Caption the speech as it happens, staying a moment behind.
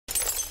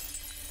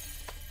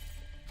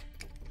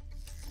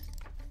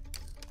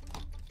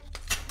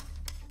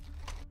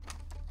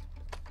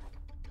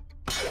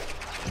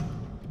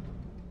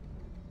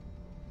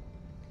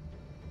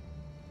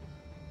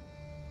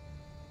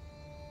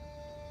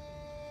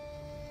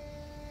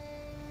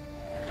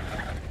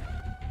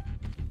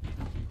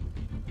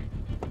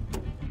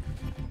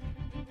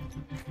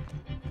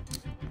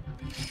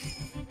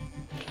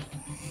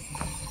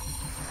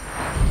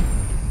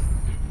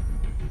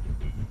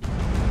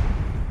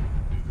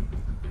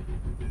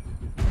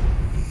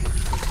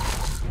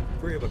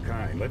Three of a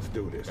kind. Let's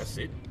do this. That's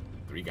it?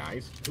 3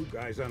 guys? 2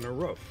 guys on the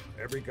roof.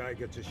 Every guy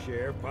gets a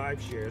share.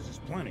 5 shares is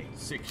plenty.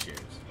 6 shares.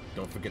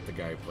 Don't forget the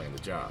guy playing the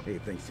job. He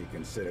thinks he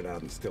can sit it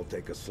out and still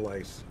take a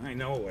slice. I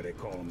know why they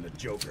call him the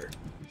Joker.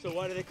 So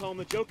why do they call him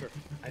the Joker?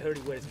 I heard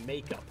he wears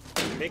makeup.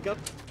 Makeup?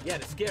 Yeah,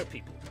 to scare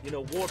people. You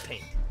know, war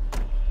paint.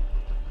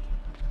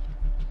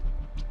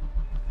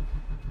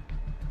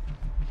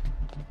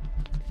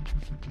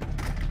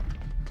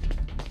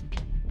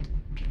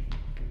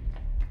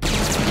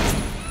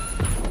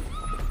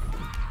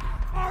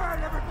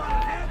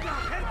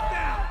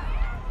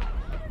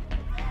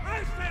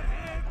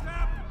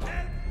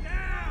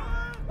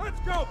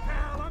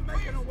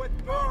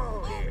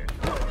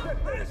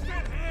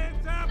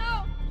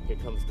 Here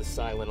comes the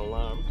silent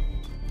alarm,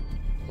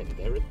 and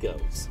there it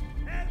goes.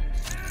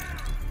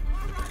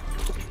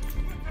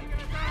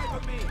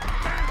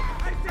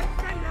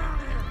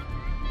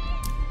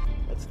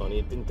 That's funny,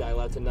 it didn't dial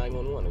out to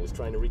 911. It was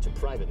trying to reach a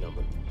private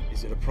number.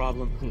 Is it a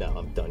problem? No,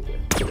 I'm done here.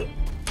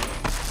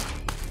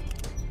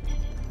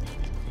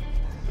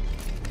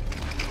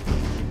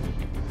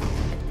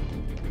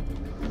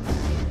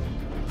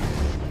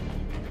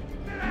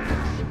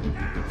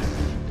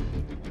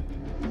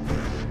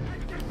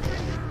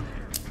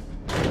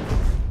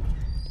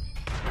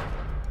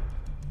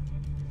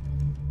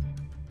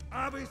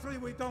 Obviously,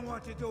 we don't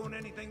want you doing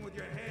anything with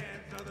your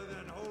hands other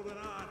than holding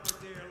on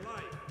for dear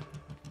life.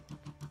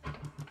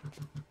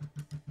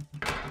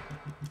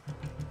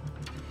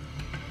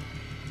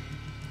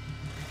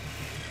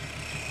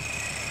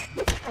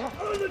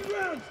 On the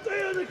ground!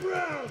 Stay on the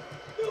ground!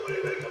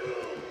 Nobody make a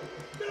move!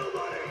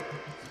 Nobody!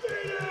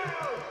 Stay down!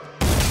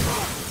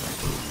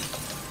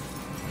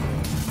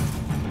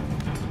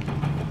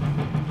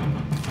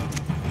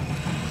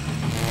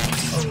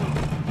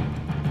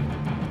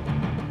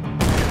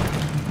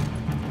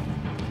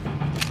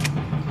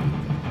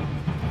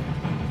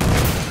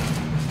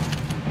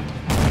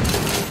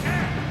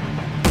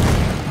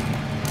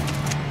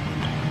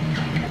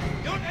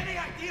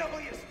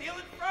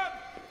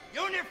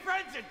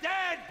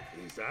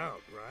 He's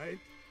out, right?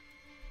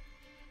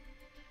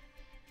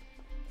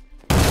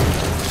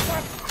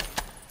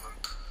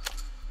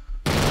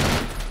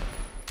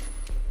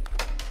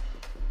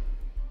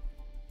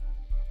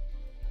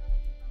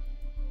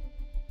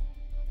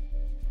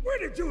 Where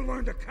did you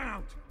learn to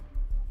count?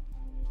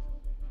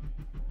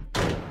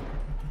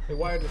 They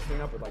wired this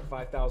thing up with like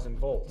 5,000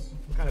 volts.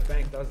 What kind of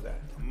bank does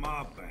that? A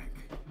mob bank.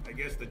 I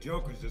guess the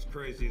Joker's as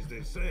crazy as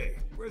they say.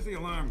 Where's the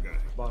alarm guy?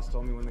 Boss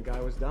told me when the guy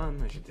was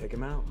done, I should take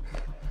him out.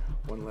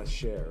 One less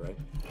share, right?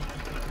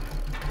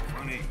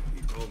 Funny,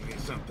 he told me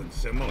something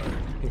similar.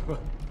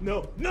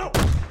 No, no!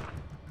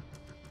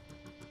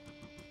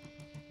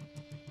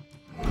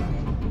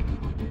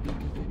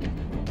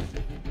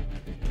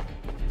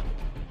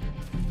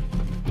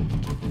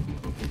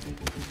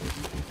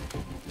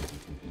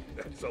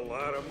 That's a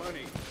lot of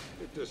money.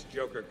 If this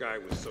Joker guy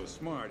was so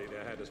smart, he'd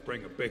have had us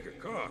bring a bigger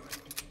car.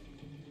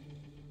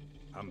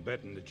 I'm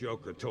betting the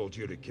Joker told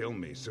you to kill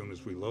me as soon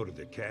as we loaded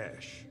the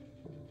cash.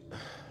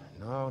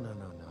 No.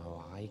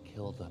 I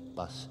killed the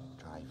bus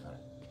driver.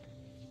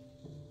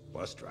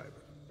 Bus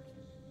driver?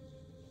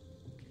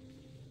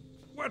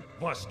 What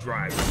bus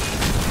driver?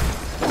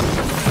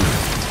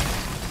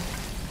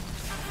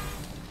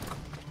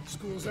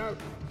 School's out.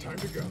 Time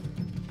to go.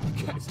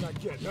 The guy's not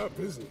getting up,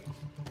 is he?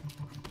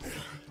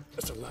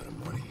 That's a lot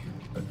of money.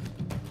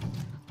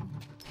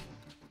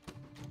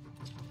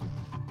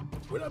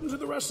 What happened to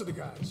the rest of the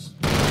guys?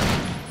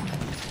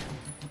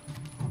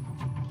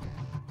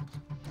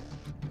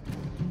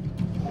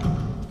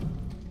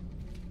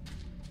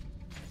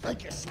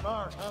 Think you're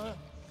smart, huh?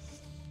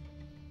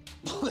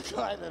 The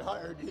guy that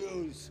hired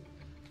you's.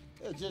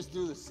 He'll just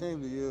do the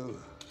same to you.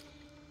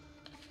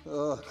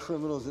 Oh,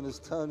 criminals in this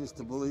town used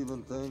to believe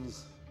in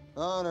things.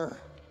 Honor.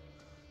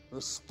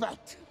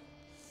 Respect.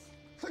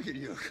 Look at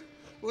you.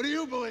 What do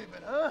you believe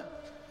in, huh?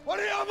 What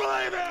do you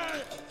believe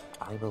in?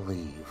 I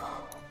believe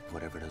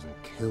whatever doesn't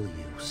kill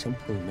you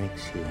simply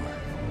makes you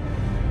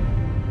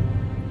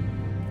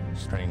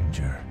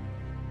stranger.